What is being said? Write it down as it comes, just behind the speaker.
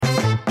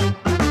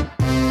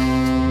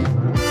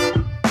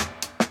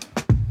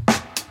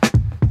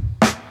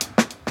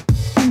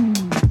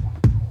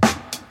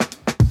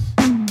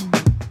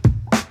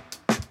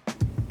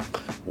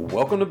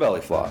to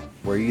Belly Flop,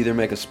 where you either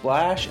make a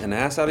splash, an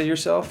ass out of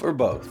yourself, or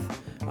both.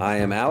 I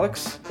am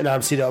Alex. And I'm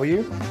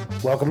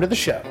CW. Welcome to the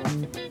show.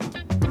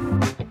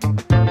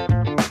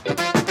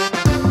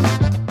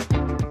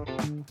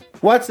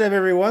 What's up,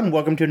 everyone?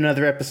 Welcome to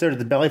another episode of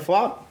the Belly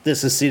Flop.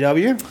 This is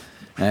CW.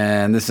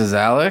 And this is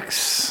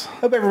Alex.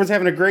 Hope everyone's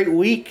having a great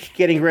week,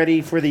 getting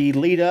ready for the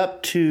lead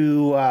up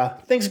to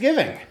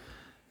Thanksgiving.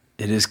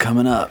 It is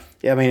coming up.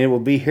 Yeah, I mean, it will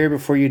be here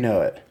before you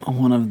know it.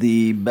 One of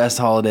the best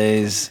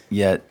holidays,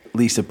 yet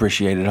least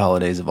appreciated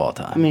holidays of all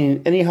time. I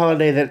mean, any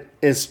holiday that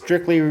is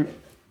strictly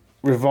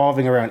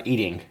revolving around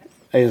eating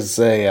is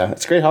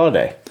it's a great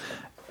holiday.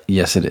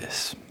 Yes, it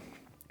is.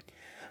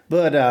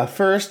 But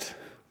first,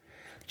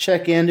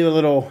 check into a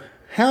little,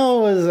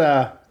 how is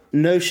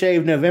No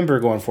Shave November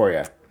going for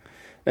you?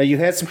 Now, you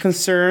had some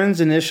concerns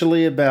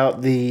initially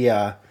about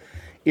the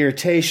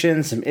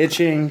irritation, some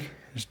itching.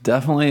 There's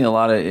definitely a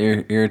lot of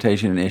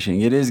irritation and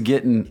itching. It is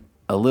getting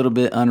a little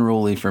bit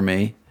unruly for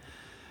me,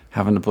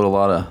 having to put a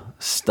lot of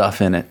stuff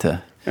in it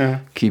to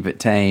keep it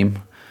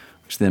tame,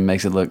 which then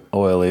makes it look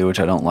oily, which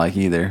I don't like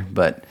either.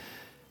 But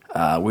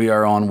we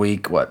are on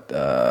week,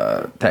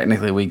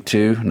 technically week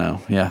 2?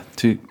 No, yeah,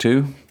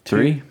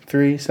 three?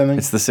 Three, something?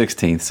 It's the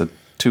 16th, so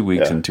 2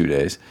 weeks and 2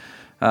 days.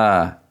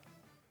 We're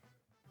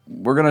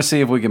going to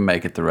see if we can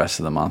make it the rest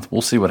of the month.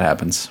 We'll see what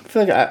happens.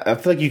 I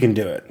feel like you can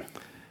do it.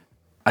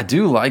 I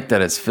do like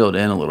that it's filled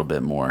in a little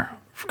bit more,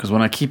 because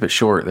when I keep it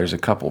short, there's a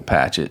couple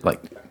patches,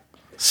 like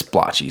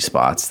splotchy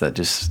spots that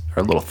just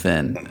are a little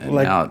thin. And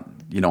now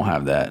you don't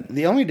have that.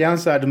 The only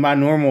downside to my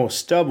normal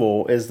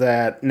stubble is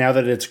that now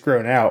that it's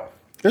grown out,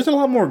 there's a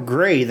lot more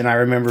gray than I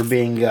remember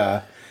being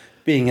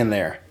in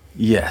there.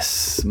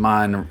 Yes,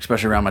 mine,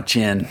 especially around my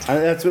chin.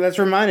 That's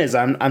where mine is.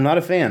 I'm not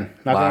a fan.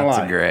 Not gonna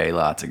lie.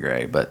 Lots of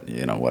gray, but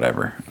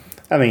whatever.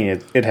 I mean,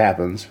 it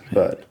happens,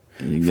 but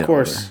of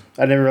course,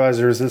 I didn't realize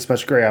there was this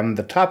much gray on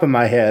the top of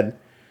my head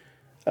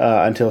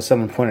until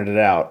someone pointed it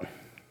out.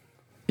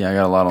 Yeah, I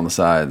got a lot on the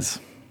sides.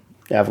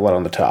 I have a lot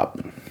on the top.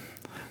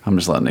 I'm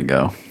just letting it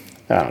go.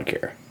 I don't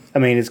care. I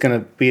mean, it's going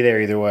to be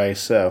there either way,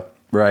 so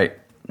right.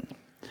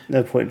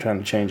 No point in trying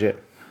to change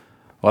it.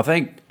 Well,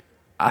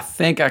 I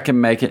think I can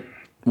make it.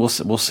 We'll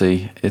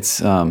see. It's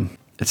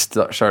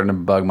starting to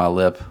bug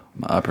my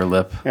upper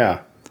lip.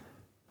 Yeah.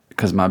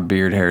 Because my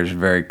beard hair is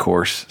very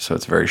coarse, so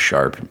it's very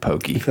sharp and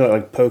pokey. You feel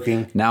like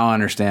poking. Now I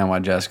understand why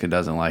Jessica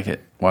doesn't like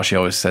it. Why she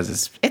always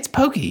says it's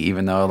pokey,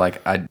 even though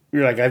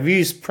you're like, I've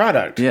used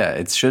product. Yeah,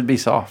 it should be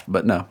soft,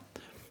 but no,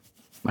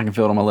 I can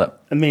feel it on my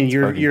lip. I mean,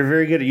 you're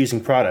very good at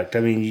using product. I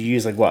mean, you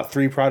use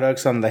 3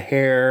 products on the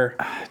hair.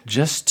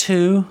 Just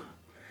 2.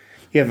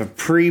 You have a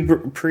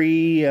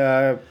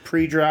pre-dry.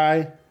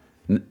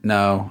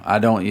 No, I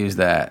don't use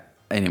that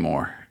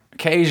anymore.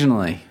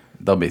 Occasionally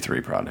there'll be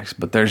 3 products,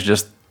 but there's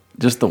just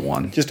the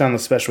one. Just on the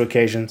special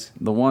occasions.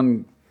 The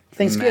one.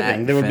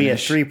 Thanksgiving, there would be a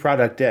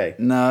 3-product day.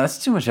 No, that's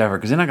too much effort,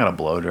 because then I got to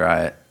blow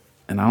dry it,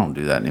 and I don't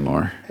do that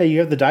anymore. Hey, you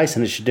have the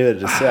Dyson; it should do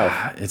it itself.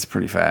 It's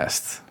pretty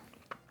fast.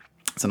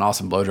 It's an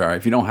awesome blow dryer.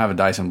 If you don't have a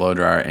Dyson blow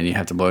dryer and you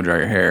have to blow dry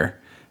your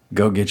hair,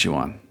 go get you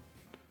one.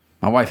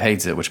 My wife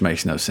hates it, which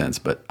makes no sense,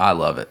 but I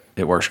love it.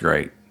 It works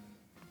great,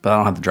 but I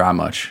don't have to dry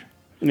much.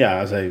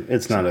 Yeah, I say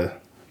it's not a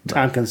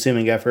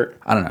time-consuming effort.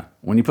 I don't know.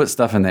 When you put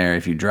stuff in there,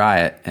 if you dry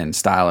it and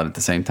style it at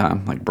the same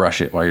time, like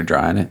brush it while you're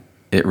drying it,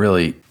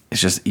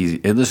 it's just easy.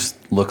 It just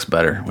looks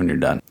better when you're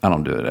done. I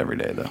don't do it every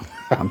day, though.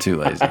 I'm too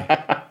lazy.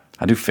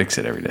 I do fix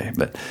it every day.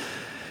 But,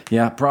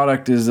 yeah,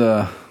 product is,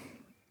 I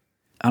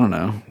don't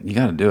know. You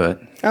got to do it.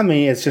 I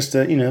mean, it's just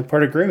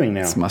part of grooming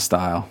now. It's my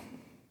style.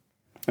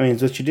 I mean,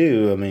 it's what you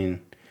do. I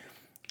mean,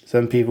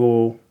 some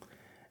people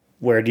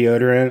wear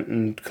deodorant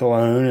and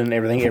cologne and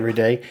everything every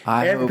day.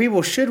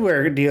 People should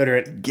wear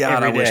deodorant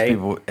every day.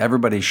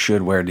 Everybody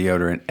should wear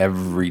deodorant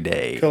every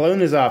day.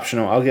 Cologne is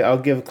optional. I'll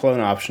give cologne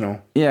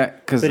optional. Yeah,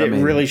 because it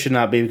really should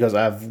not be, because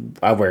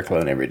I wear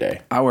cologne every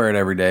day. I wear it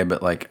every day,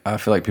 but I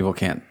feel like people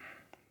can't.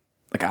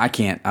 I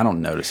can't. I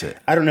don't notice it.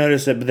 I don't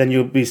notice it, but then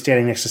you'll be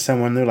standing next to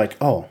someone and they're like,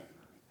 "Oh,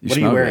 what are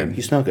you wearing? Good.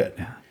 You smell good."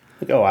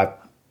 Yeah. I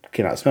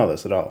cannot smell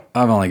this at all.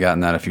 I've only gotten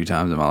that a few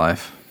times in my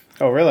life.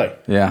 Oh, really?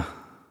 Yeah.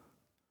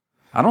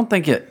 I don't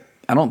think it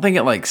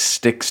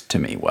sticks to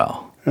me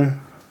well. But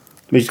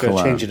you just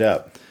gotta change it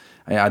up.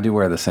 Yeah, I do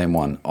wear the same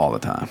one all the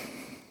time.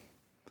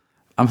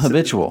 I'm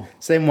habitual.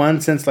 Same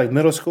one since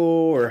middle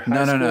school or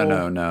high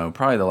school? No.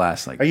 Probably the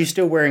last Are you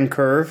still wearing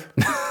Curve?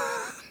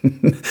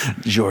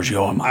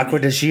 Giorgio Armani. Acqua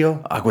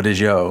di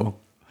Gio.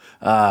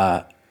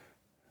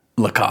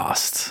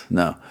 Lacoste.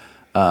 No.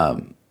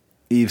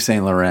 Yves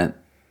Saint Laurent.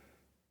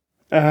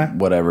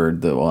 Whatever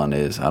the one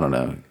is, I don't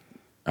know.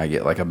 I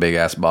get a big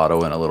ass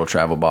bottle and a little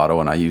travel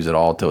bottle, and I use it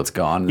all till it's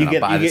gone. And I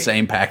buy the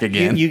same pack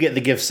again. You get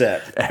the gift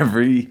set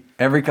every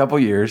couple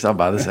years. I'll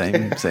buy the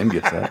same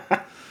gift set.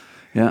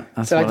 Yeah,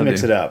 that's so what I like to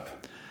mix it up.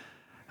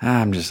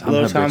 I'm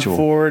little habitual. Tom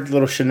Ford,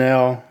 little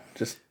Chanel.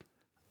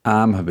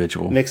 I'm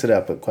habitual. Mix it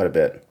up quite a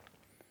bit.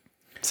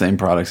 Same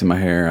products in my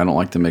hair. I don't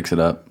like to mix it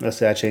up. Let's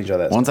say I change all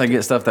that. Once I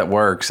get stuff that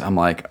works, I'm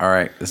like, all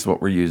right, this is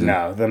what we're using.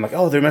 No, then I'm like,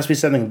 oh, there must be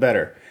something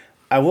better.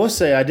 I will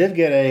say I did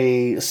get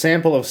a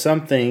sample of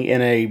something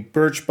in a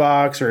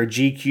Birchbox or a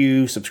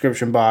GQ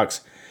subscription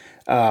box.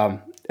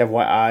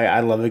 FYI,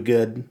 I love a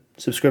good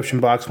subscription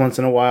box once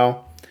in a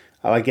while.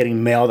 I like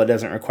getting mail that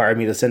doesn't require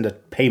me to send a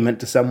payment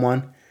to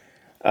someone.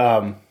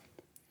 And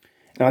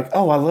I'm like,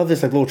 oh, I love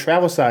this like little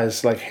travel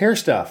size like hair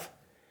stuff.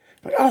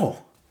 I'm like,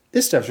 oh,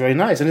 this stuff's really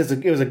nice, and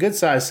it was a good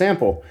size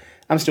sample.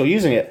 I'm still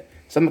using it.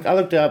 So I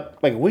looked up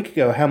like a week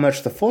ago how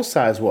much the full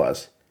size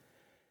was.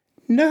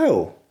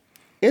 No,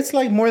 it's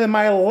like more than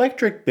my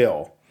electric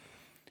bill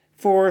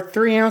for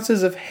 3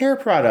 ounces of hair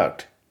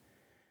product.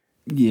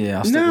 Yeah,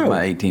 I'll stick with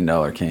my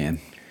 $18 can.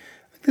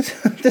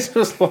 This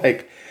was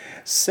like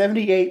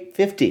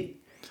 $78.50.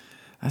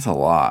 That's a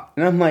lot.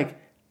 And I'm like,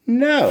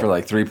 no. For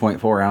like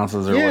 3.4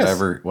 ounces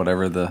or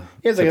whatever the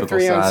it's like a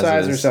 3 ounce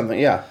size or something.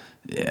 Yeah.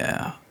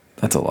 Yeah,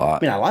 that's a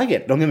lot. I mean, I like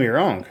it. Don't get me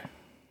wrong.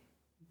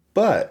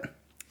 But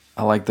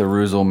I like the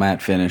Ruzel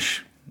matte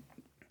finish.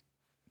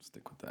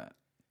 Stick with that.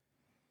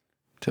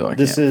 Till they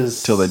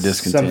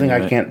discontinue something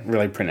I can't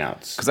really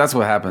pronounce. Because that's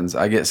what happens.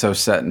 I get so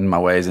set in my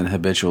ways and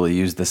habitually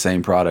use the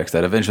same products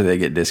that eventually they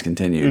get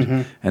discontinued.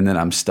 Mm-hmm. And then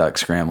I'm stuck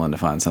scrambling to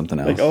find something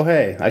else. Like, oh,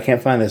 hey, I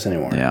can't find this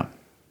anymore. Yeah.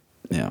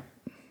 Yeah.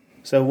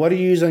 So what do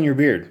you use on your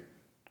beard?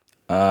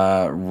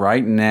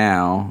 Right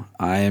now,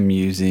 I am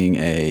using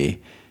a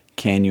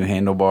Cannu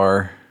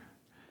handlebar.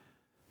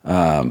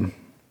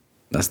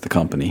 That's the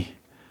company.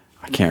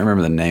 I can't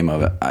remember the name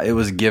of it. It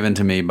was given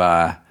to me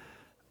by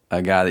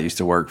a guy that used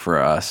to work for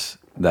us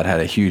that had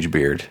a huge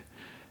beard.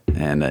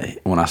 And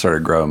when I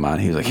started growing mine,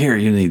 he was like, "Here,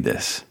 you need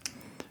this."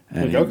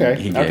 And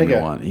he gave me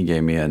one. He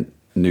gave me a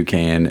new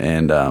can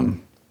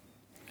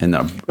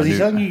was he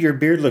telling you your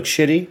beard looked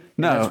shitty?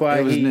 No, that's why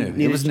it was new.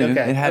 It was new.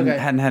 It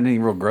hadn't had any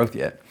real growth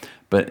yet.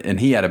 And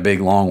he had a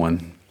big, long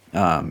one,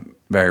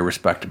 very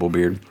respectable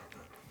beard.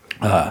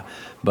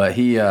 But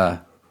he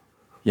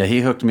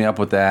hooked me up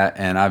with that,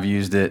 and I've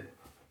used it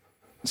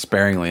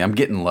sparingly. I'm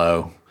getting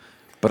low,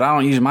 but I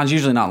don't use it. Mine's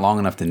usually not long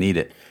enough to need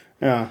it.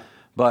 Yeah.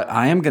 But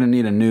I am going to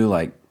need a new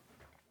like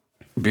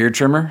beard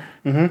trimmer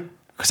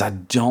because I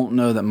don't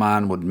know that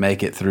mine would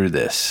make it through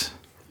this.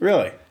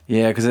 Really?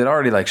 Yeah, because it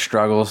already like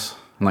struggles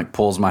and like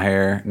pulls my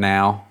hair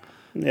now.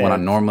 Yeah. When I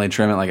normally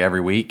trim it like every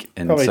week.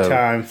 And probably so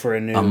time for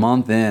a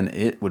month in,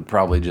 it would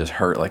probably just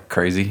hurt like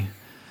crazy.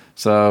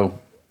 So,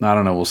 I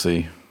don't know. We'll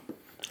see.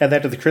 Add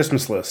that to the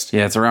Christmas list.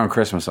 Yeah, it's around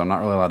Christmas, so I'm not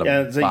really allowed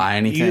to buy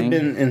anything. You've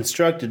been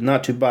instructed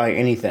not to buy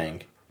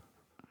anything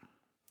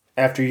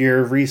after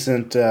your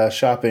recent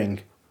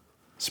shopping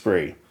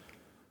spree.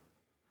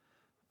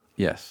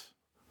 Yes.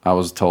 I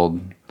was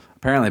told,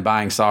 apparently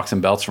buying socks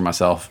and belts for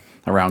myself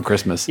around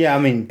Christmas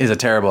is a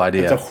terrible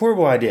idea. It's a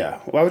horrible idea.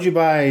 Why would you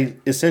buy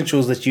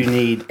essentials that you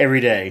need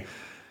every day?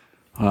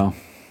 Well,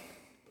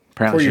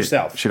 apparently for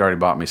yourself. She'd already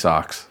bought me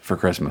socks for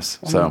Christmas.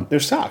 So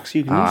there's socks.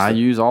 You can use I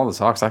use all the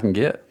socks I can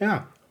get.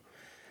 Yeah.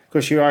 Of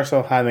course, you are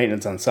so high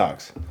maintenance on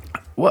socks.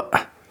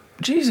 What?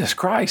 Jesus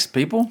Christ,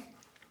 people.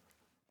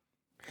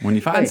 When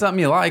you find something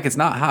you like, it's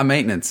not high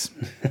maintenance.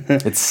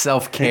 It's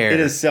self-care. It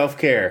is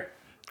self-care.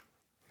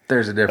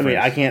 There's a difference.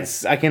 I mean,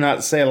 I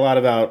cannot say a lot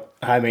about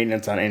high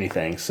maintenance on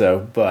anything,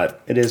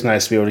 but it is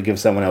nice to be able to give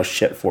someone else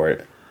shit for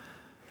it.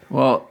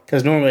 Well,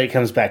 because normally it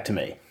comes back to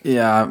me.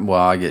 Yeah, well,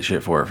 I get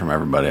shit for it from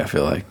everybody, I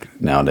feel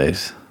like,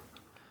 nowadays.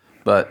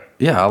 But,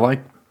 yeah, I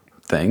like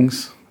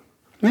things.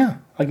 Yeah,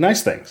 like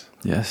nice things.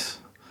 Yes.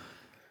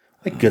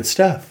 Like good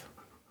stuff.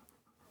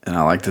 And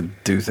I like to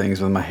do things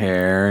with my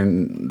hair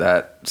and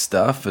that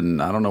stuff,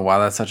 and I don't know why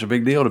that's such a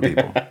big deal to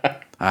people.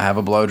 I have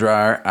a blow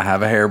dryer. I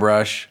have a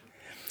hairbrush.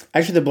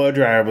 Actually, the blow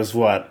dryer was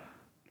what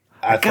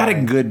I got a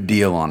good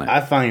deal on it.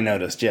 I finally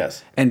noticed,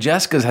 yes. And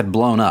Jessica's had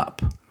blown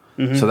up.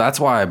 Mm-hmm. So that's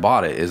why I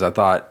bought it, is I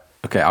thought,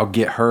 okay, I'll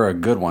get her a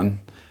good one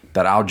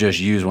that I'll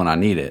just use when I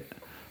need it.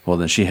 Well,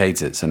 then she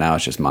hates it, so now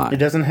it's just mine. It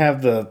doesn't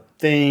have the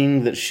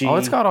thing that she... Oh,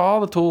 it's got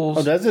all the tools.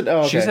 Oh, does it? Oh,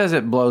 okay. She says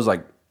it blows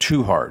like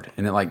too hard,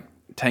 and it like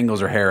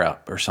tangles her hair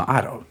up or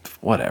something.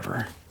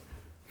 Whatever.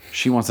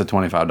 She wants a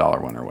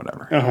 $25 one or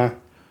whatever. Uh-huh.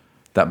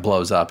 That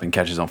blows up and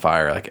catches on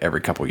fire like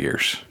every couple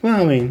years.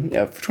 Well, I mean,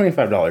 yeah, for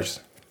 $25.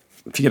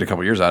 If you get a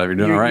couple years out of it,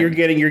 you're doing all right. You're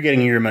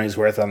getting your money's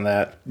worth on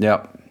that.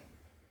 Yep.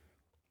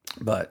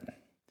 But,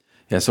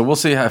 yeah, so we'll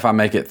see if I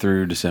make it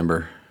through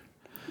December.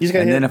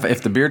 Then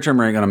if the beard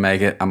trimmer ain't going to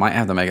make it, I might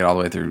have to make it all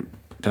the way through.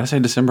 Did I say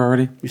December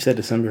already? You said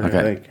December, okay.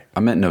 I think. I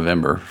meant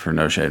November for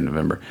No Shave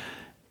November.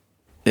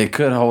 It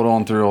could hold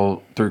on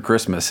through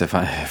Christmas if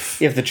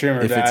the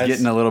trimmer dies. If it's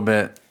getting a little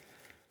bit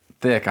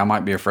thick, I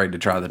might be afraid to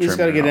try the trimmer. You just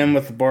got to get in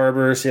with the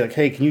barber, say like,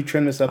 hey, can you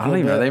trim this up a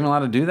little bit? Are they even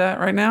allowed to do that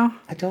right now?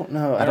 I don't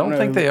know. I don't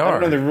think they are. I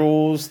don't know the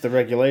rules, the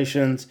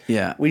regulations.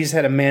 Yeah. We just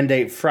had a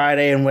mandate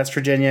Friday in West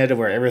Virginia to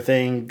where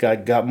everything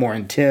got more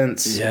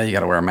intense. Yeah, you got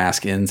to wear a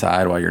mask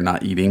inside while you're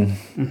not eating,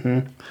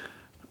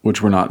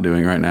 which we're not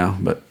doing right now,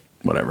 but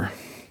whatever.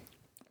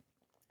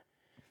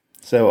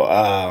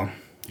 So,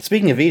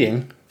 speaking of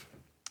eating,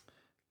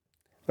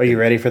 are you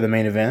ready for the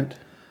main event?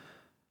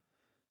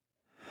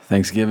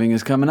 Thanksgiving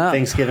is coming up.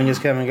 Thanksgiving is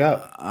coming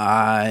up.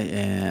 I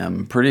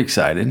am pretty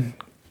excited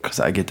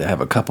because I get to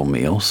have a couple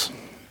meals.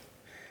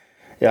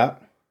 Yeah.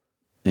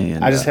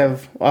 And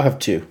I'll have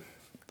two.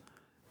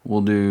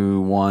 we'll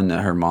do one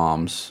at her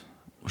mom's,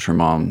 which her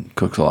mom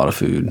cooks a lot of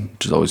food,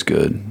 which is always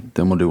good.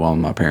 Then we'll do one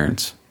with my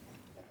parents.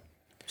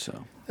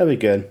 So That'd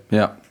be good.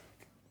 yeah,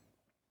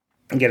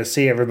 You get to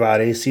see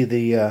everybody, see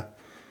the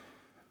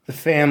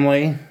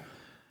family,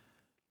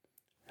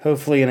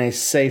 hopefully in a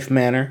safe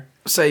manner.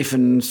 safe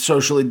and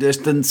socially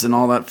distanced and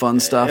all that fun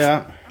stuff.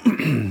 Yeah.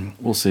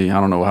 We'll see. I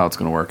don't know how it's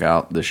going to work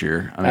out this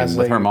year. I mean,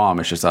 Absolutely. with her mom,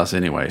 it's just us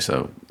anyway.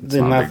 So it's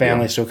Then not a my big deal.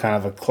 family's still kind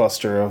of a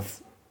cluster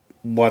of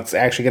what's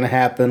actually going to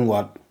happen,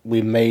 what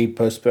we may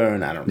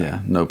postpone. I don't know.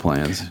 Yeah, no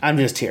plans. I'm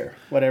just here.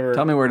 Whatever.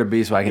 Tell me where to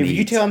be so I can if eat.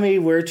 you tell me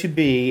where to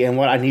be and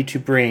what I need to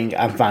bring,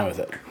 I'm fine with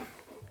it.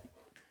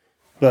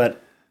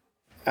 But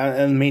in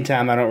the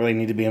meantime, I don't really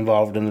need to be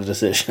involved in the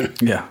decision.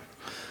 Yeah,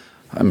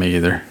 me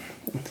either.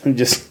 I'm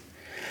just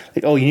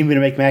like, oh, you need me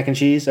to make mac and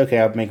cheese? Okay,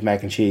 I'll make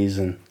mac and cheese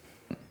and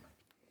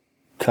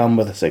come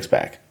with a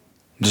 6-pack.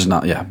 Just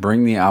not. Yeah,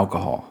 bring the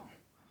alcohol.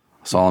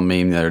 I saw a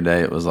meme the other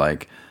day. It was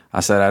like, I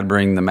said I'd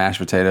bring the mashed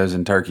potatoes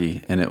and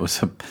turkey, and it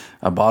was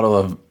a bottle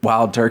of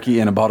wild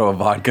turkey and a bottle of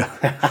vodka.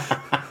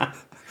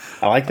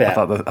 I like that.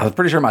 I was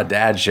pretty sure my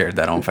dad shared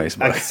that on I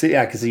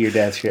Facebook, can see your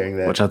dad sharing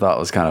that. which I thought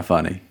was kind of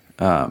funny.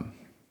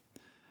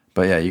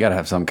 But yeah, you got to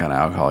have some kind of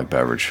alcoholic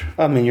beverage.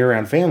 I mean, you're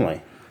around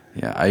family.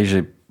 Yeah, I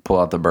usually pull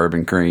out the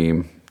bourbon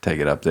cream, take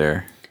it up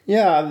there.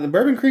 Yeah, the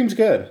bourbon cream's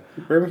good.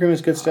 Bourbon cream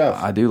is good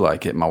stuff. I do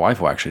like it. My wife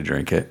will actually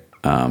drink it.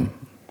 I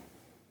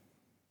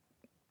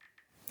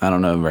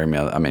don't know very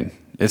many. I mean,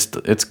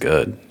 it's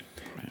good.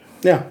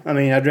 Yeah, I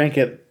mean, I drank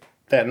it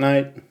that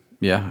night.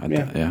 Yeah,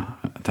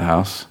 at the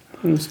house.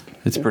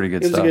 It's pretty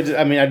good It was stuff. a good.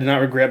 I mean, I did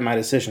not regret my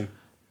decision.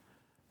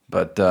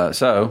 But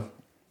so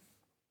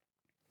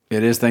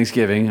it is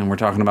Thanksgiving, and we're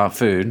talking about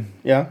food.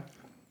 Yeah.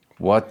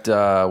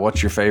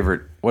 What's your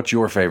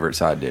favorite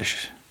side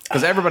dish?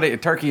 Because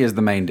turkey is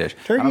the main dish.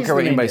 I Turkey don't is care the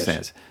what main anybody dish.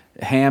 says.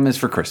 Ham is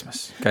for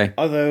Christmas. Okay.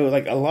 Although,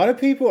 like a lot of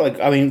people, like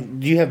I mean,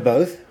 do you have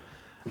both?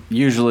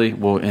 Usually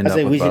we'll end up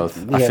say with we should-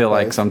 both. we I have feel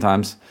like both.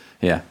 sometimes,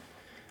 yeah,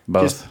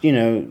 both. Just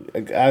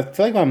I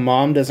feel like my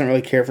mom doesn't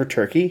really care for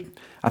turkey.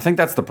 I think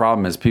that's the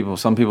problem is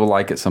some people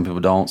like it, some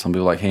people don't. Some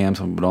people like ham,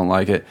 some people don't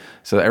like it.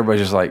 So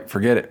everybody's just like,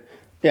 forget it.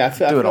 Yeah, I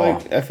feel all.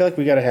 like I feel like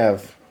we got to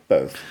have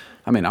both.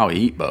 I mean, I'll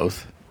eat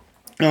both.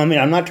 No, I mean,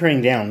 I'm not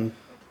turning down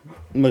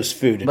most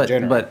food in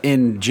general. But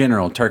in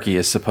general, turkey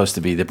is supposed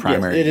to be the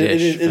primary Yes,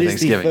 dish it for is the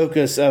Thanksgiving.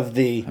 focus of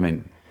the I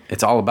mean,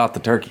 it's all about the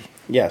turkey.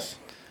 yes.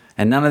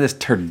 And none of this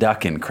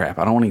turducken crap.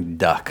 I don't want to eat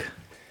duck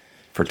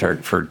for I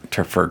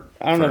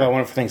don't know if I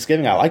want it for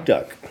Thanksgiving. I like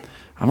duck.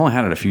 I've only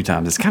had it a few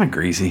times. It's kind of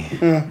greasy.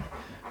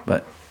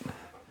 But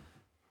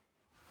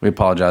we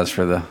apologize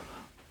for the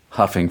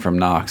huffing from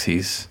Knox.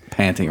 He's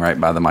panting right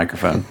by the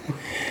microphone.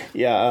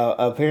 Yeah,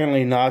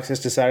 apparently Knox has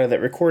decided that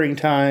recording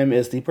time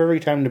is the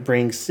perfect time to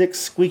bring 6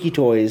 squeaky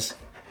toys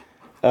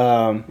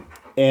and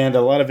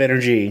a lot of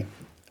energy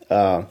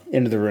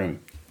into the room.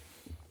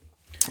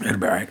 It'll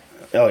be all right.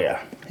 Oh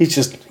yeah, he's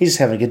just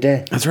having a good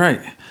day. That's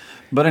right.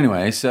 But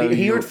anyway, so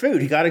He heard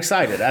food. He got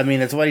excited. I mean,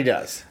 that's what he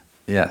does.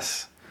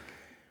 yes.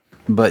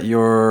 But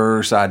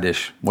your side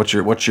dish, what's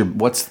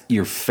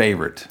your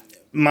favorite?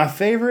 My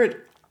favorite,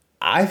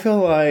 I feel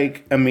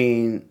like, I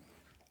mean,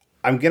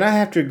 I'm going to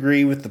have to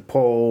agree with the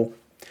poll.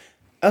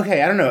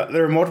 Okay, I don't know.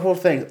 There are multiple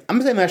things. I'm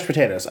going to say mashed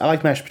potatoes. I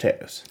like mashed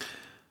potatoes.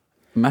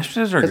 Mashed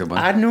potatoes are a good one.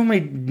 I normally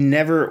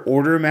never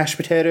order mashed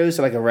potatoes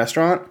at like a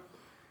restaurant.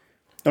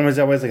 Normally it's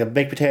always like a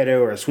baked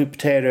potato or a sweet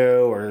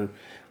potato or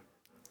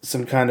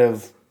some kind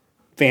of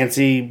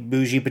fancy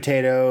bougie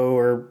potato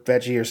or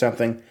veggie or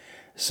something.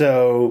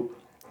 So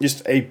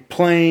just a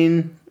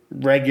plain,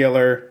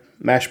 regular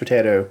mashed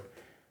potato.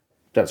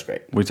 That's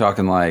great. We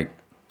talking like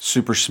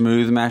super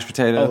smooth mashed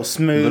potato? Oh,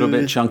 smooth. A little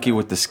bit chunky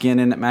with the skin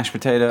in it mashed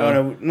potato? Oh,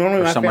 no,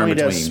 normally or my somewhere in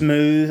family does between?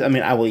 smooth. I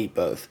mean, I will eat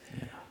both.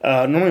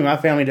 Normally my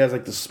family does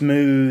like the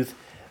smooth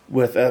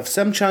with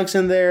some chunks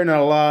in there, not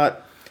a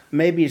lot.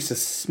 Maybe it's a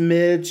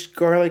smidge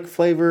garlic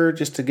flavor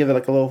just to give it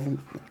like a little,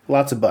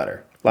 lots of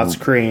butter, lots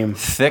of cream.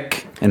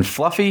 Thick and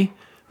fluffy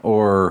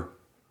or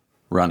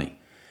runny?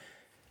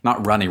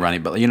 Not runny,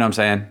 but you know what I'm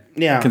saying?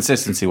 Yeah.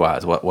 Consistency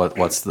wise,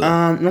 what's the?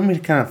 Normally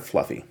kind of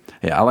fluffy.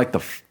 Yeah, I like the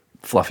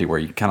fluffy where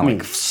you kind of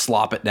like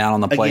slop it down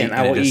on the plate. Again,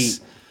 I will eat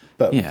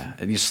both. Yeah,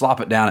 and you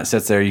slop it down. It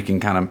sits there. You can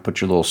kind of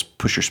push your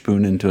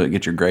spoon into it,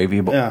 get your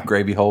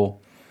gravy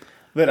hole.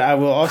 But I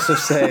will also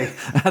say,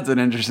 That's an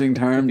interesting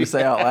term to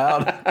say out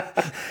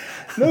loud.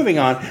 moving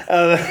on,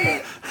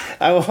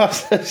 I will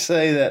also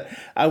say that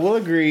I will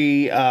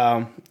agree.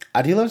 I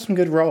do love some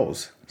good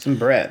rolls, some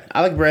bread.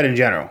 I like bread in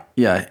general.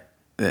 Yeah,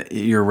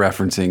 you're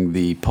referencing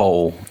the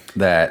poll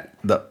that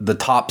the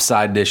top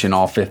side dish in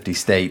all 50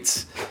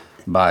 states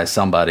by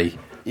somebody.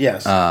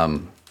 Yes.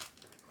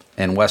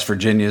 And West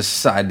Virginia's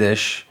side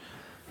dish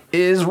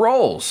is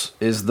rolls,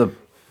 is the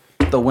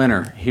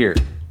winner here.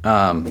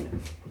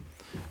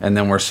 And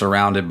then we're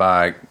surrounded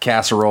by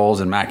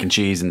casseroles and mac and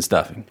cheese and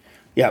stuffing.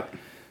 Yep.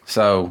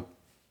 So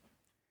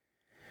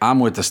I'm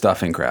with the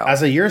stuffing crowd. I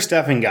say you're a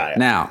stuffing guy.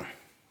 Now,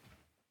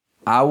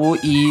 I will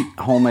eat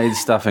homemade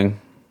stuffing,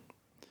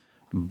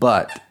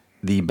 but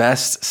the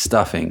best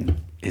stuffing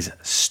is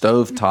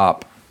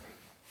stovetop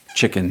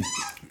chicken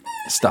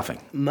stuffing.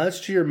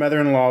 Much to your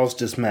mother-in-law's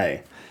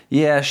dismay.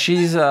 Yeah,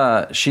 she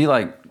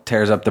like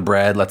tears up the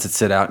bread, lets it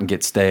sit out and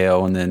get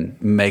stale, and then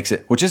makes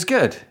it, which is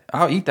good.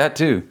 I'll eat that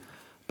too.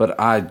 But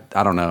I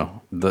don't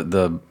know.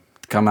 The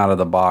come out of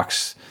the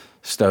box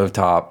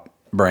stovetop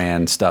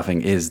brand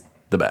stuffing is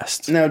the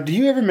best. Now, do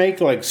you ever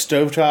make like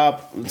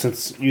stovetop,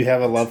 since you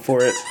have a love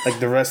for it, like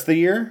the rest of the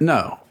year?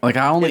 No, like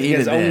I only eat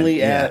it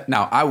only at.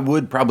 Now I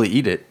would probably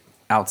eat it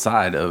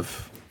outside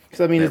of.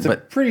 Because I mean, it's a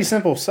pretty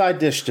simple side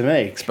dish to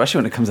make. Especially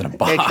when it comes in a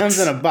box. It comes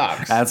in a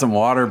box. Add some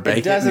water, bake it.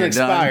 It doesn't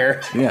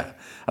expire. Done. Yeah.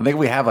 I think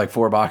we have like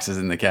 4 boxes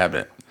in the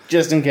cabinet.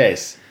 Just in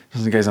case.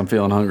 Just in case I'm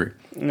feeling hungry.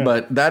 Yeah.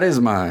 But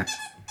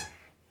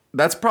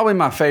that's probably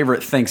my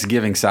favorite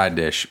Thanksgiving side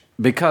dish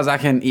because I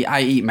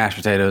eat mashed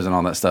potatoes and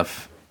all that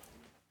stuff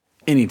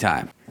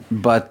anytime.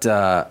 But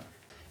I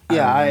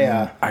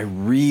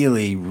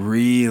really,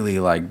 really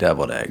like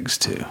deviled eggs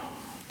too.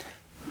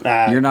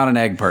 You're not an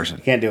egg person.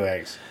 Can't do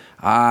eggs.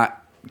 I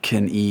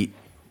can eat.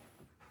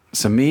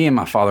 So me and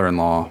my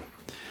father-in-law,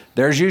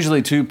 there's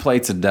usually 2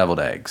 plates of deviled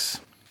eggs.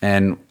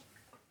 And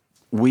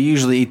we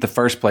usually eat the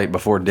first plate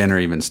before dinner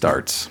even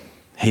starts.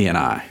 He and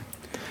I.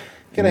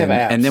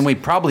 And then we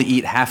probably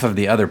eat half of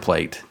the other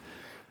plate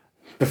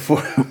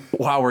before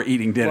while we're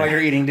eating dinner. While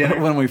you're eating dinner.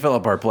 When we fill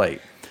up our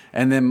plate.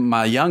 And then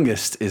my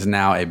youngest is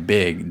now a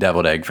big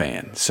deviled egg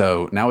fan.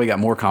 So now we got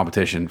more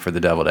competition for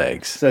the deviled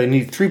eggs. So you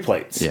need 3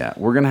 plates. Yeah,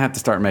 we're going to have to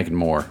start making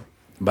more.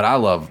 But I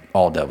love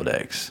all deviled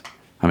eggs.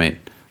 I mean,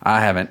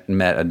 I haven't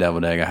met a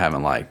deviled egg I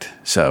haven't liked.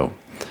 So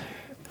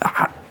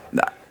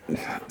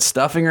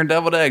stuffing or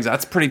deviled eggs,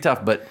 that's pretty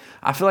tough. But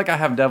I feel like I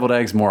have deviled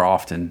eggs more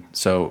often.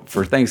 So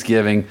for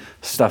Thanksgiving,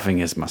 stuffing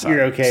is my side.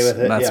 You're okay with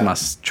it? That's my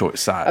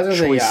choice side. I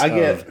was gonna say, I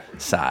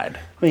get side.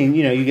 I mean,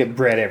 you get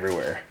bread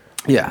everywhere.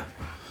 Yeah.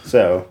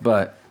 So,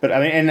 but I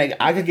mean, and like,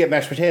 I could get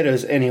mashed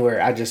potatoes anywhere.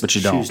 I just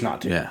choose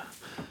not to. Yeah.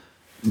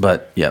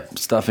 But yep,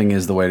 stuffing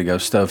is the way to go.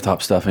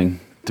 Stovetop stuffing,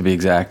 to be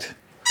exact.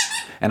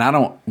 And I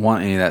don't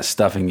want any of that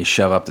stuffing you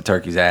shove up the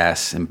turkey's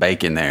ass and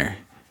bake in there.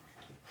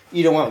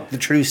 You don't want the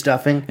true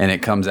stuffing, and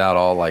it comes out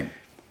all like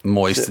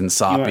moist and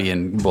soppy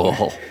and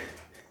bull.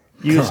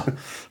 You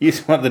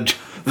just want the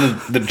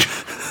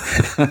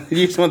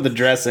you just want the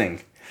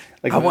dressing.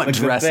 Like I want like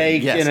dressing. The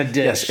bake yes. in a dish.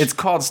 Yes. It's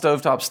called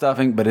stovetop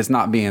stuffing, but it's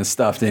not being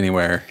stuffed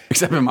anywhere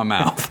except in my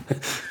mouth.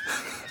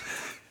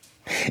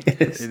 It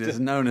is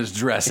known as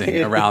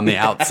dressing around the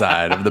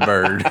outside of the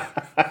bird.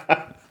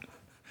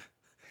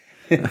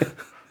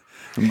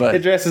 But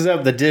it dresses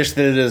up the dish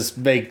that it is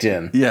baked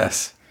in.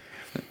 Yes.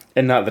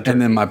 And not the turkey.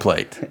 And then my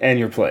plate. And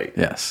your plate.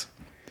 Yes.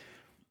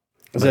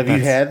 So have you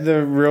had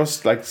the real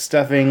like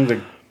stuffing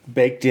the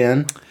baked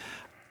in?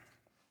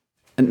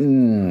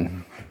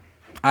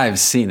 I've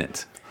seen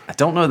it. I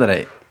don't know that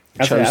I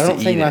chose to eat it. I don't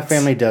think my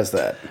family does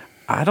that.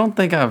 I don't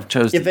think I've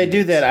chosen. If they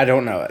do that, I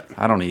don't know it.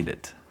 I don't eat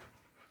it.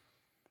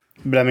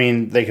 But I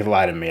mean, they could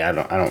lie to me. I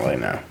don't really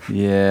know.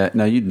 Yeah,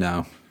 no, you'd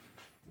know.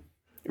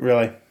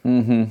 Really?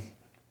 Mm-hmm.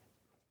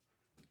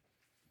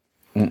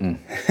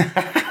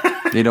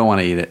 You don't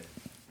want to eat it.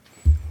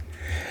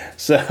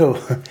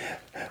 So,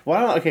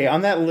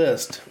 on that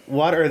list,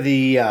 what are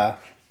the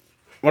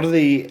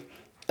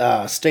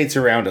states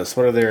around us?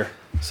 What are their?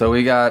 So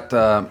we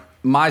got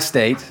my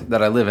state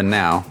that I live in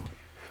now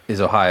is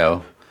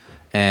Ohio,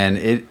 and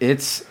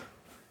it's.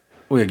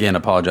 We again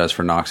apologize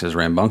for Knox's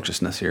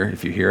rambunctiousness here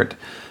if you hear it.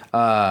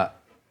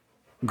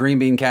 Green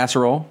bean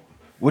casserole,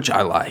 which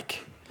I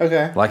like.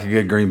 Okay. Like a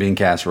good green bean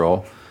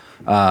casserole.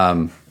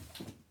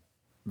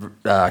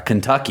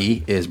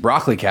 Kentucky is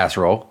broccoli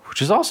casserole,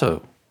 which is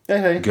also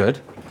good.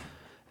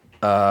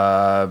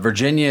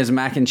 Virginia is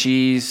mac and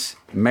cheese.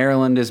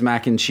 Maryland is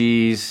mac and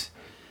cheese.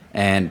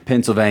 And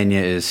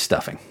Pennsylvania is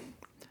stuffing.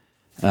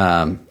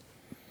 It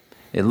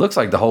looks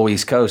like the whole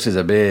East Coast is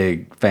a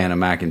big fan of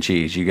mac and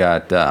cheese. You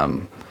got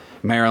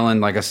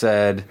Maryland, like I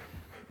said,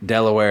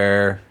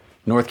 Delaware,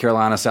 North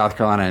Carolina, South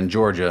Carolina, and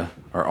Georgia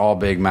are all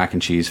big mac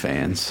and cheese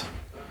fans.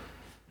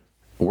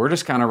 We're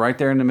just kind of right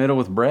there in the middle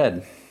with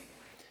bread.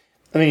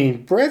 I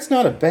mean, bread's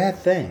not a bad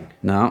thing.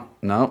 No.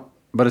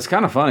 But it's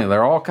kind of funny.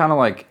 They're all kind of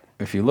like,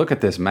 if you look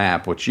at this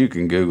map, which you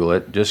can Google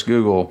it,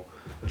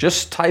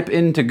 just type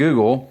into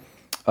Google,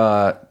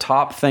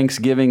 top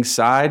Thanksgiving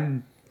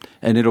side,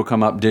 and it'll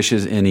come up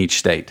dishes in each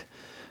state.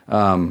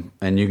 And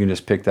you can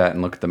just pick that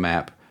and look at the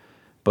map.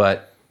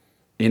 But,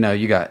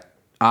 you got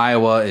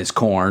Iowa is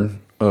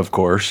corn, of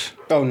course.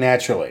 Oh,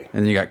 naturally.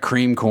 And you got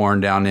cream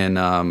corn down in,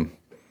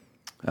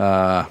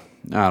 I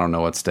don't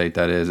know what state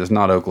that is. It's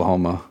not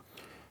Oklahoma.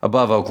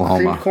 Above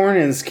Oklahoma. Cream corn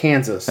is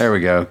Kansas. There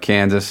we go.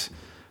 Kansas.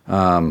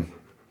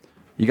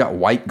 You got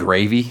white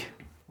gravy.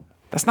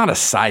 That's not a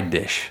side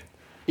dish.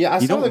 Yeah, I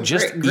saw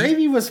that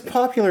gravy was a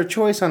popular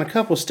choice on a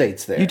couple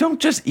states there. You don't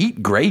just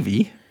eat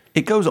gravy.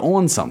 It goes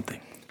on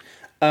something.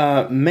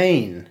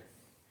 Maine.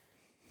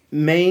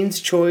 Maine's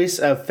choice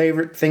of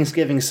favorite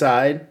Thanksgiving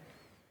side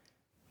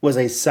was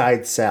a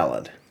side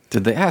salad.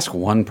 Did they ask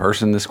one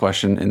person this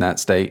question in that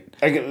state?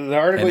 The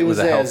article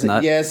says,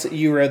 yes,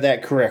 you read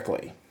that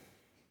correctly.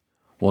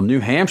 Well, New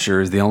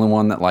Hampshire is the only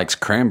one that likes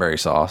cranberry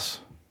sauce.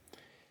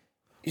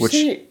 You Which,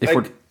 see, if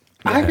we're-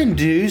 I can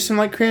do some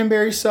like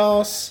cranberry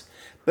sauce,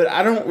 but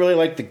I don't really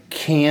like the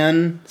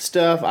canned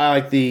stuff. I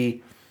like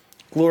the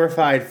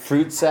glorified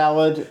fruit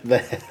salad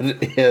that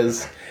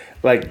is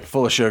like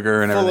Full of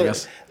sugar and full everything of,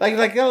 else. like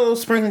got a little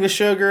sprinkling of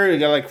sugar. You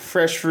got like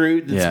fresh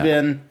fruit that's Yeah.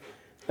 been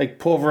like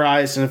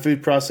pulverized in a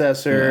food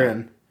processor,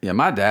 and Yeah,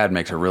 my dad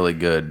makes a really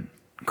good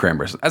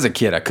cranberry sauce. As a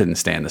kid, I couldn't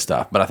stand the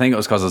stuff, but I think it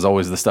was because it was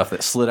always the stuff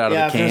that slid out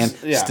Yeah, of the can,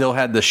 if there's- still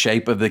had the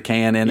shape of the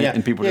can in it,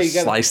 and people just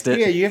sliced it.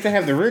 Yeah, you have to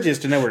have the ridges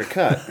to know where to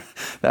cut.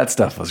 That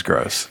stuff was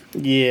gross.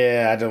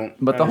 Yeah, I don't.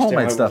 But the understand why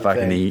homemade it was stuff a I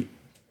can thing. eat.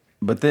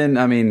 But then,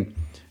 I mean,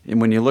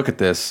 when you look at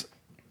this,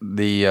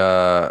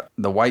 the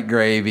white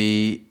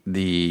gravy,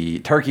 the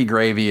turkey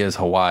gravy is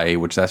Hawaii,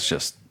 which that's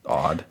just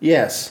odd.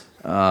 Yes.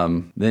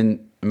 Then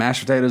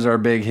mashed potatoes are a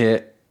big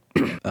hit.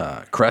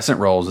 Crescent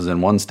rolls is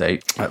in one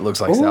state. It looks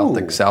like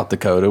Ooh. South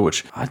Dakota,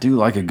 which I do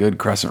like a good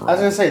crescent I was roll.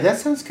 gonna say that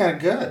sounds kind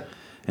of good.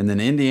 And then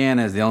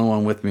Indiana is the only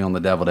one with me on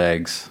the deviled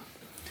eggs.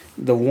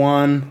 The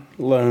one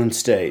lone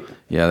state.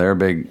 Yeah, they're a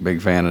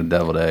big fan of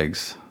deviled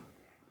eggs.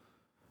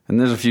 And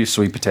there's a few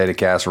sweet potato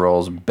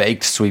casseroles,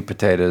 baked sweet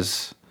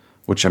potatoes,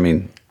 which I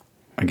mean,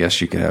 I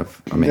guess you could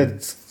have. I mean,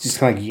 That's just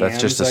kind of like yams,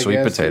 that's just a I sweet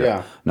guess. potato.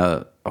 Yeah.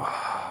 No,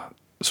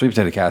 sweet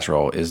potato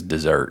casserole is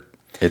dessert.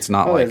 It's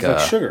not Oh, like it's like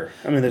sugar.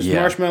 I mean, there's yeah.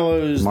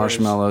 marshmallows.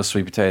 marshmallows,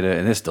 sweet potato,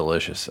 and it's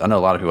delicious. I know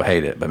a lot of people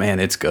hate it, but man,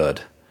 it's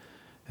good.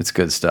 It's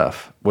good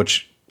stuff.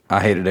 Which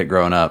I hated it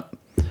growing up.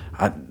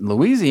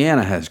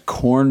 Louisiana has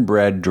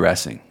cornbread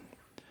dressing.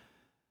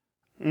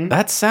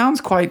 That sounds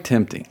quite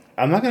tempting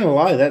I'm not gonna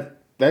lie,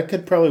 that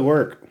could probably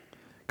work.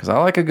 because I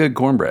like a good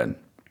cornbread.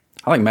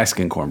 I like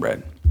Mexican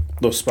cornbread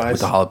Little spice.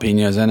 with the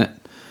jalapenos in it.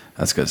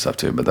 That's good stuff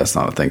too, but that's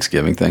not a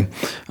Thanksgiving thing.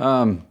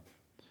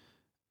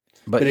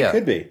 But it yeah,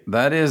 could be.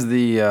 That is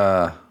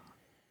the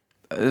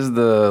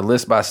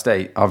list by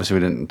state. Obviously, we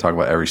didn't talk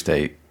about every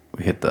state.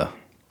 We hit a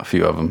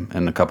few of them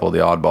and a couple of the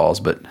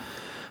oddballs, but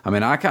I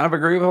mean, I kind of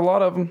agree with a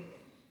lot of them.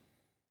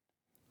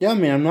 Yeah, I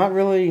mean, I'm not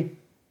really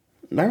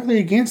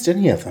against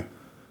any of them.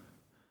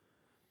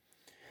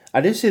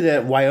 I did see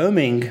that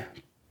Wyoming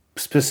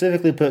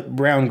specifically put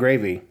brown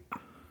gravy,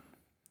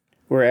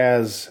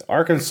 whereas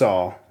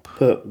Arkansas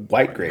put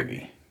white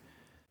gravy.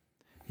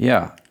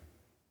 Yeah,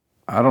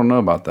 I don't know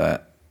about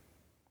that.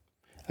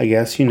 I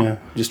guess,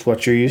 just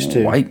what you're used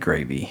to. White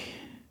gravy.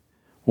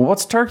 Well,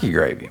 what's turkey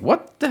gravy?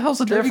 What the hell's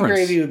the Turkey difference?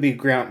 gravy would be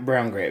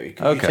brown gravy.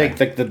 'Cause Okay. You take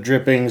like the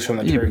drippings from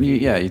the turkey.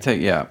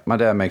 Yeah. My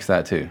dad makes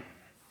that too.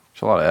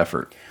 It's a lot of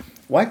effort.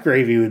 White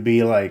gravy would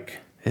be like,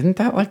 Isn't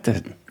that like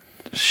the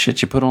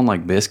shit you put on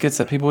like biscuits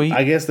that people eat?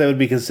 I guess that would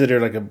be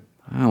considered like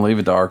I'll leave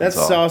it to that's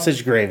Arkansas.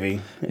 sausage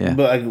gravy. Yeah.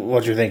 But like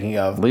what you're thinking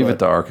of. Leave but- it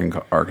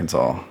to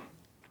Arkansas.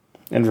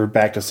 And we're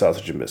back to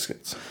sausage and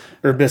biscuits.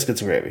 Or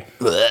biscuits and gravy.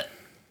 Blech.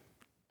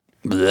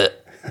 Blech.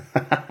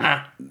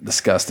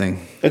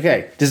 Disgusting.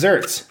 Okay,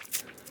 desserts.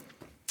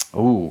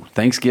 Ooh,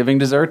 Thanksgiving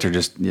desserts or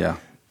just yeah.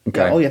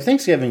 Okay. Oh yeah,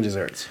 Thanksgiving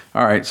desserts.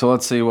 All right. So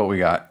let's see what we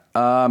got.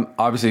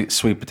 Obviously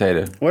sweet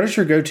potato. What is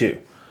your go-to?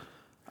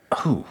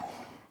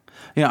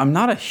 I'm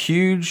not a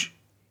huge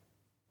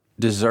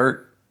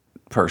dessert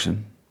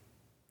person.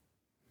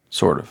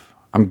 Sort of.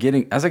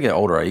 As I get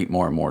older, I eat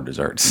more and more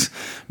desserts.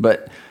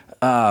 But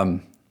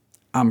I'm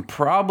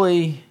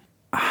probably,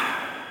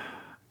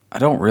 I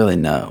don't really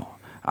know.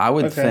 I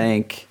would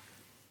think.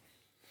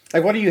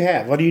 Like, what do you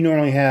have? What do you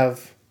normally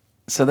have?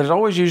 So there's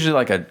always usually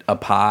like a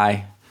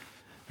pie.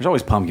 There's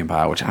always pumpkin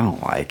pie, which I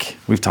don't like.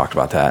 We've talked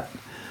about that.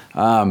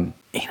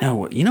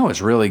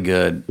 What's really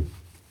good?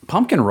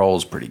 Pumpkin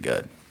roll's pretty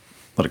good.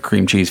 A little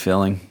cream cheese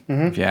filling.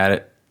 If you add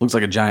it, looks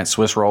like a giant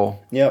Swiss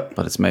roll. Yep.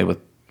 But it's made with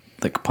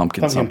like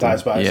pumpkin Pumpkin something. pie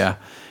spice. Yeah,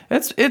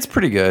 it's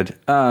pretty good.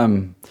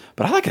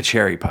 But I like a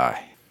cherry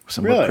pie with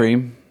some whipped Really?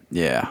 cream.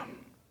 Yeah,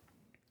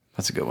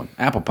 that's a good one.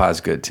 Apple pie's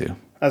good too.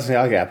 I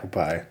like apple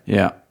pie.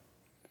 Yeah,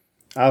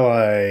 I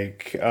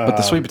like. but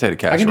the sweet potato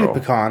I can do casserole.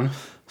 pecan.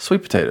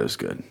 Sweet potato is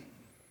good.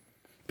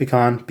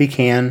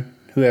 Pecan.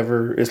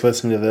 Whoever is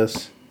listening to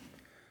this.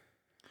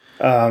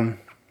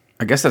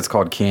 I guess that's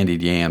called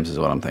candied yams, is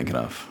what I'm thinking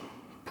of.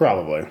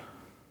 Probably.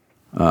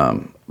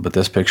 But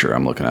this picture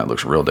I'm looking at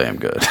looks real damn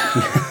good.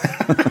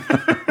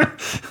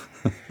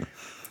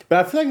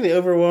 But I feel like the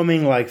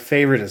overwhelming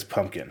favorite is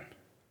pumpkin.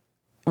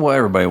 Well,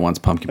 everybody wants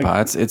pumpkin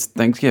pie. It's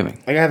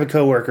Thanksgiving. Like, I have a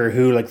coworker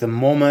who, the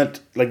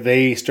moment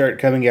they start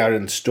coming out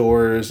in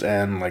stores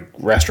and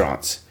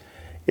restaurants,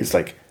 it's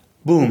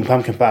boom,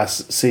 pumpkin pie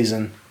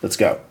season. Let's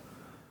go.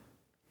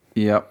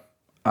 Yep.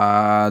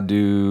 I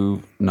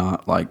do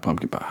not like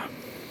pumpkin pie.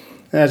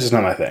 That's just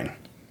not my thing.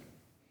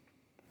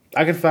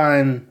 I could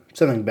find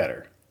something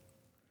better.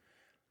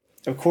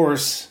 Of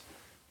course,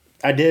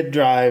 I did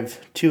drive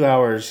 2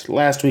 hours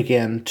last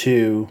weekend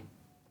to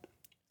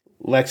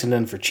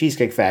Lexington for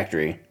Cheesecake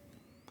Factory.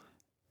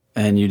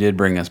 And you did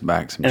bring us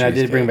back some And cheesecake.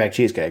 I did bring back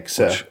cheesecake.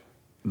 So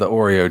The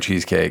Oreo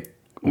cheesecake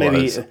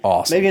was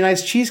awesome. Maybe a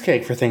nice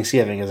cheesecake for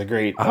Thanksgiving is a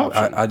great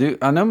option. I do.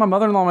 I know my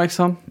mother-in-law makes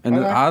some. And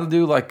Okay. I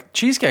do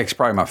cheesecake's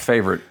probably my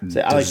favorite I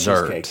like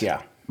dessert. cheesecake,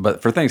 yeah.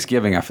 But for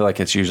Thanksgiving, I feel like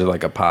it's usually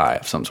like a pie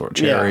of some sort,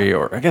 cherry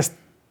or I guess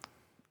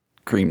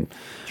cream.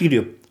 You could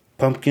do a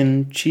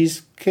pumpkin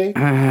cheesecake.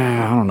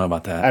 I don't know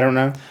about that. I don't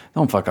know.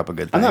 Don't fuck up a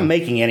good thing. I'm not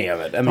making any of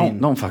it. I mean,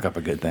 don't fuck up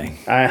a good thing.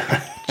 I,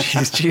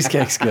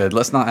 Cheesecake's good.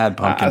 Let's not add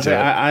pumpkin to it.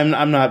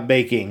 I'm not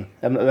baking.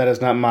 That is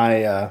not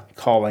my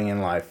calling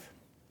in life.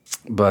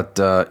 But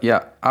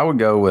yeah, I would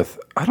go with,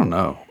 I don't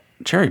know.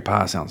 Cherry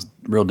pie sounds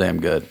real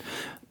damn good.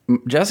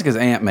 Jessica's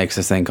aunt makes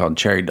this thing called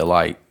Cherry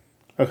Delight,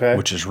 Okay.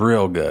 which is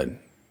real good.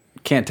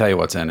 Can't tell you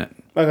what's in it.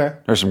 Okay.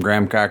 There's some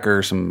graham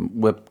crackers, some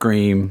whipped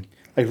cream,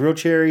 Like real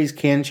cherries,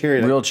 canned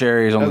cherries. real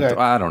cherries. On Okay.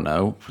 I don't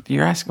know.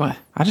 You're asking what?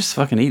 I just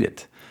fucking eat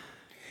it.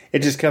 It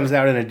just comes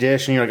out in a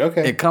dish, and you're like,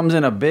 okay. It comes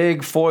in a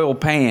big foil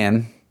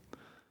pan,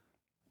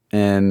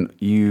 and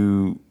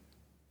you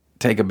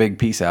take a big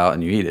piece out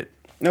and you eat it,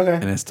 Okay.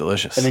 and it's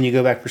delicious. And then you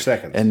go back for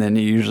seconds. And then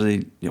you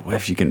usually,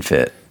 if you can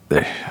fit,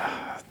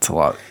 it's a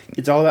lot.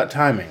 It's all about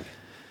timing.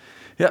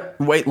 Yeah,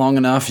 wait long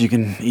enough, you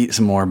can eat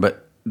some more,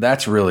 but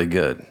that's really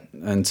good.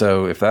 And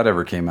so if that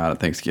ever came out at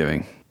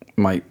Thanksgiving,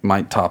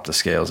 might top the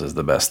scales as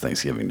the best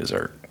Thanksgiving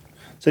dessert.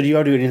 So do you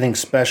all do anything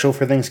special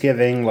for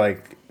Thanksgiving?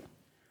 Like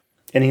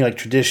any like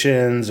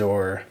traditions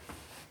or?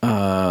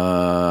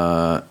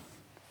 I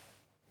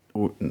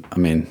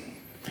mean,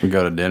 we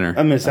go to dinner.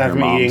 I mean, aside at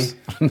your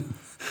from mom's.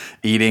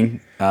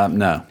 Eating?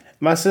 No.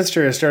 My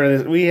sister has started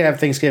this. We have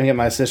Thanksgiving at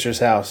my sister's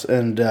house,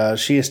 and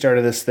she has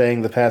started this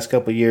thing the past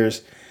couple of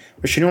years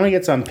where she normally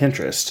gets on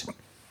Pinterest,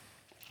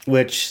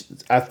 which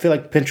I feel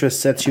like Pinterest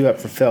sets you up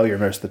for failure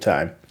most of the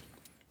time.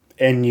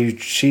 And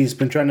she's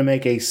been trying to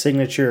make a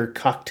signature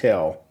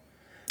cocktail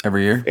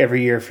Every year?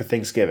 every year for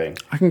Thanksgiving.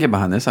 I can get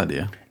behind this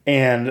idea.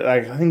 And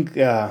like, I think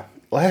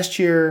last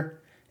year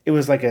it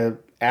was like a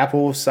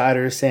apple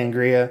cider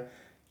sangria.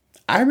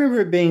 I remember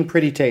it being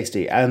pretty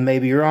tasty. I may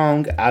be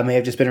wrong. I may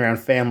have just been around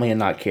family and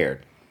not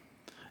cared.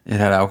 It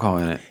had alcohol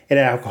in it. It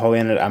had alcohol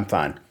in it. I'm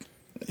fine.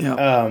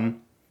 Yeah.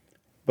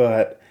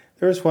 But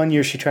there was one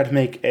year she tried to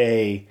make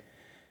a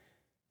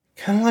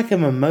kind of like a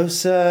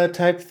mimosa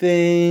type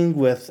thing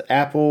with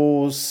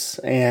apples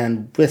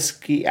and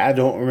whiskey. I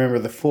don't remember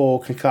the full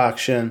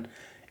concoction.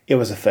 It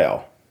was a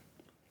fail.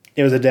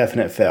 It was a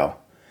definite fail.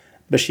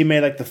 But she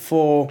made like the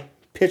full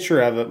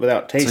picture of it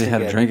without tasting it. So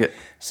you had to drink it.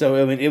 So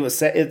I mean, it was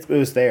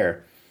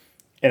there.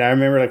 And I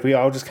remember like we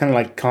all just kind of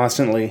like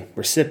constantly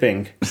were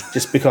sipping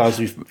just because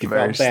we felt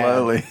Very bad.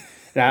 slowly.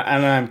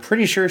 And I'm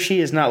pretty sure she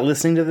is not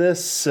listening to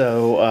this,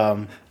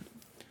 so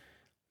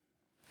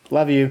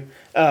love you.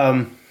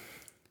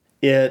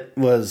 It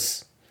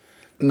was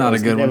Not a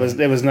good one. It was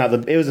it was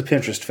a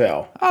Pinterest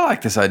fail. I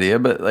like this idea,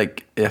 but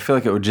like I feel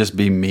like it would just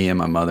be me and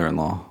my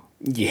mother-in-law.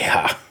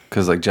 Yeah.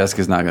 Because like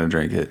Jessica's not going to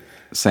drink it.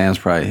 Sam's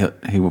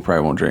he will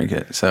probably won't drink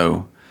it.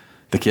 So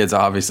the kids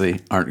obviously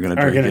aren't going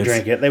to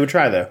drink it. They would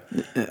try though.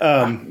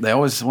 They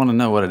always want to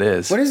know what it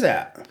is. What is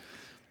that?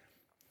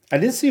 I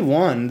did see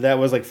one that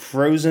was like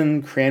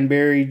frozen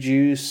cranberry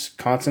juice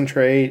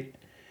concentrate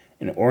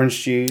and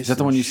orange juice. Is that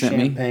the one you sent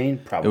me? Champagne,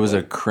 probably. It was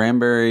a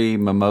cranberry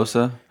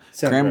mimosa.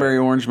 Sounds Cranberry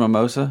right. orange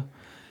mimosa.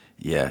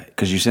 Yeah,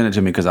 because you sent it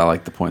to me because I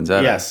like the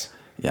poinsettia. Yes.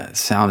 Yeah, it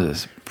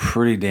sounded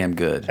pretty damn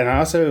good. And I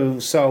also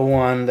saw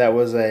one that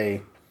was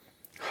a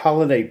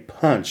holiday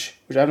punch,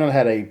 which I've not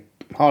had a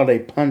holiday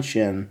punch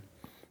in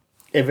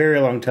a very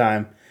long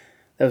time.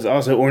 That was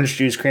also orange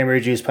juice,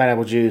 cranberry juice,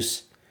 pineapple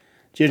juice,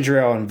 ginger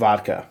ale, and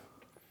vodka.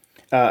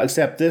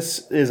 Except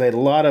this is a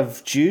lot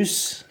of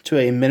juice to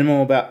a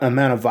minimal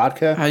amount of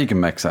vodka. How you can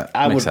mix that?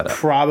 I mix would that up.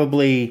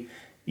 probably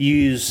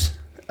use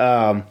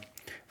was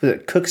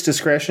it cook's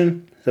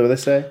discretion? Is that what they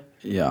say?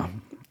 Yeah.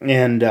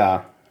 And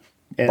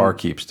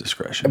Barkeep's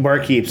discretion.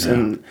 barkeeps,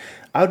 and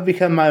I would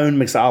become my own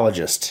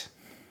mixologist.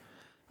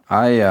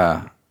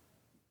 I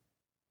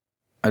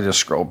just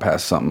scrolled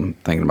past something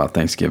thinking about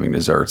Thanksgiving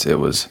desserts. It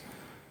was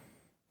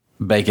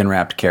bacon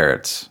wrapped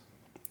carrots,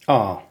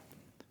 Oh,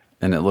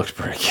 and it looked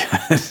pretty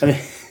good. I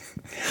mean,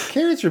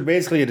 carrots are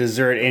basically a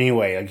dessert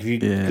anyway. Like if you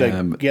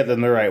get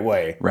them the right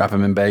way, Wrap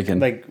them in bacon.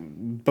 like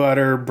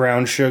butter,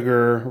 brown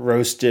sugar,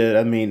 roasted.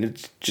 I mean,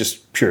 it's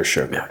just pure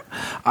sugar.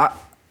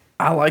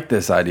 I like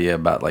this idea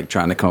about like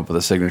trying to come up with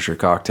a signature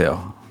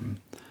cocktail,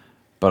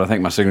 but I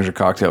think my signature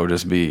cocktail would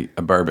just be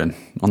a bourbon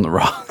on the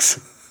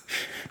rocks.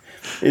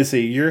 You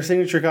see, your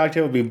signature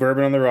cocktail would be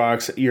bourbon on the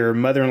rocks. Your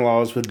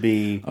mother-in-law's would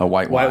be A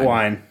white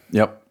wine.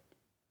 Yep.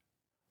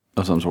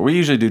 Of some sort. We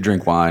usually do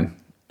drink wine,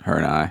 her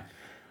and I.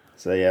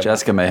 So yeah,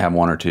 Jessica may have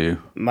one or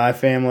two. my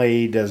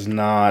family does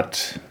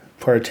not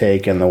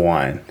partake in the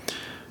wine.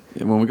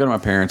 When we go to my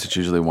parents, it's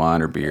usually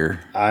wine or beer.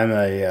 I'm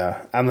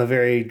a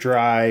very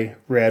dry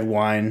red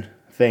wine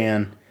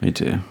fan, Me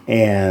too.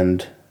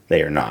 and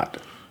they are not.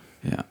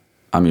 Yeah.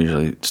 I'm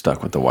usually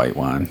stuck with the white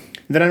wine.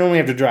 Then I normally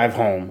have to drive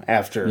home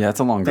after. Yeah, it's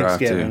a long drive,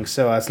 Thanksgiving, too.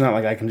 so it's not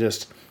like I can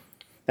just.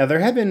 Now there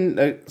have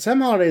been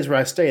some holidays where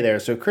I stay there,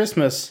 so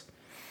Christmas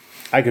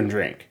I can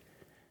drink,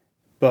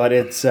 but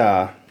it's.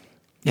 Yeah,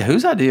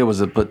 whose idea was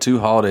to put 2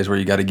 holidays where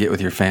you got to get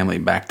with your family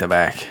back to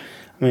back?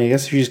 I mean, I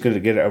guess if you're just going to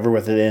get it over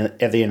with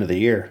at the end of the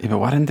year. Yeah, but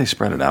why didn't they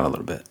spread it out a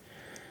little bit?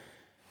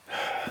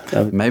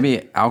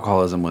 Maybe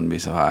alcoholism wouldn't be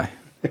so high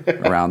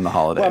around the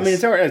holidays. Well, I mean,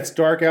 it's all right. It's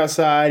dark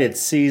outside. It's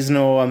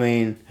seasonal. I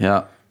mean,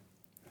 yeah.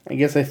 I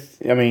guess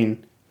I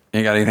mean,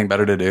 You got anything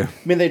better to do?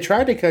 they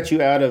tried to cut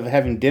you out of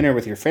having dinner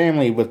with your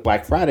family with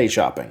Black Friday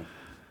shopping.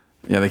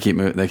 Yeah, they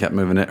kept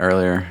moving it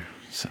earlier.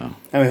 So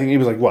I think it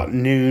was like what,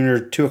 noon or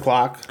 2:00.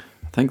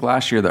 I think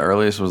last year the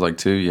earliest was like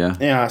 2. Yeah.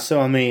 Yeah.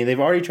 So I mean, they've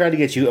already tried to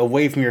get you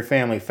away from your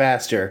family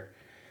faster,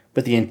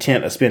 with the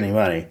intent of spending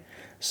money.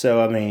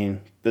 So I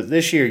mean, but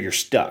this year you're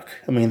stuck.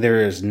 I mean,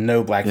 there is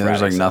no Black Friday.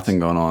 There's like nothing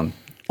going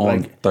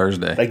on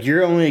Thursday. Like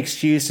your only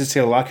excuse is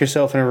to lock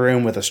yourself in a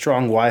room with a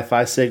strong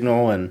Wi-Fi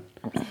signal, and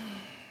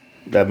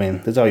I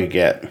mean, that's all you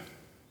get.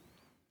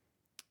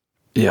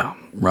 Yeah,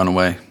 run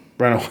away.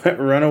 Run away.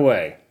 Run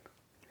away.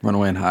 Run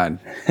away and hide.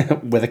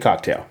 With a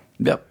cocktail.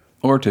 Yep.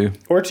 Or 2.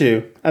 Or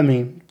 2. I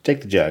mean,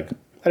 take the jug.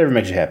 Whatever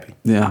makes you happy.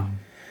 Yeah.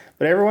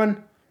 But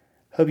everyone,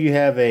 hope you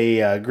have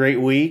a great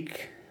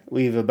week.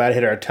 We've about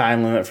hit our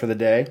time limit for the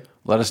day.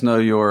 Let us know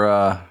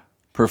your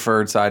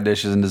preferred side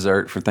dishes and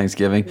dessert for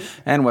Thanksgiving,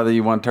 and whether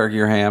you want turkey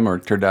or ham or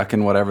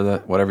turducken,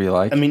 whatever you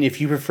like. I mean, if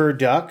you prefer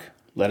duck,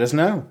 let us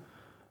know.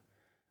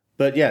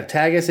 But yeah,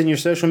 tag us in your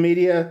social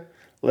media.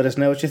 Let us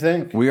know what you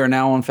think. We are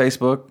now on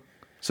Facebook,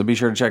 so be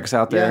sure to check us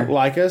out there. Yeah,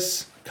 like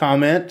us,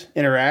 comment,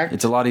 interact.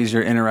 It's a lot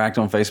easier to interact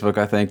on Facebook,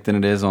 I think, than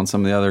it is on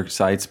some of the other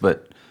sites,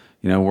 but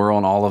we're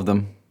on all of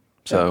them.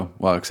 So,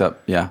 we're on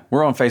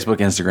Facebook,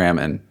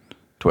 Instagram, and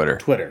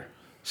Twitter.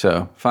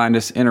 So find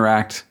us,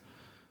 interact.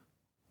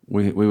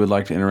 We would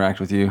like to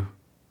interact with you.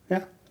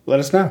 Yeah, let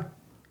us know.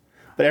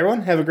 But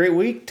everyone, have a great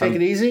week. Take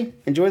it easy.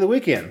 Enjoy the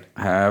weekend.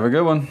 Have a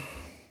good one.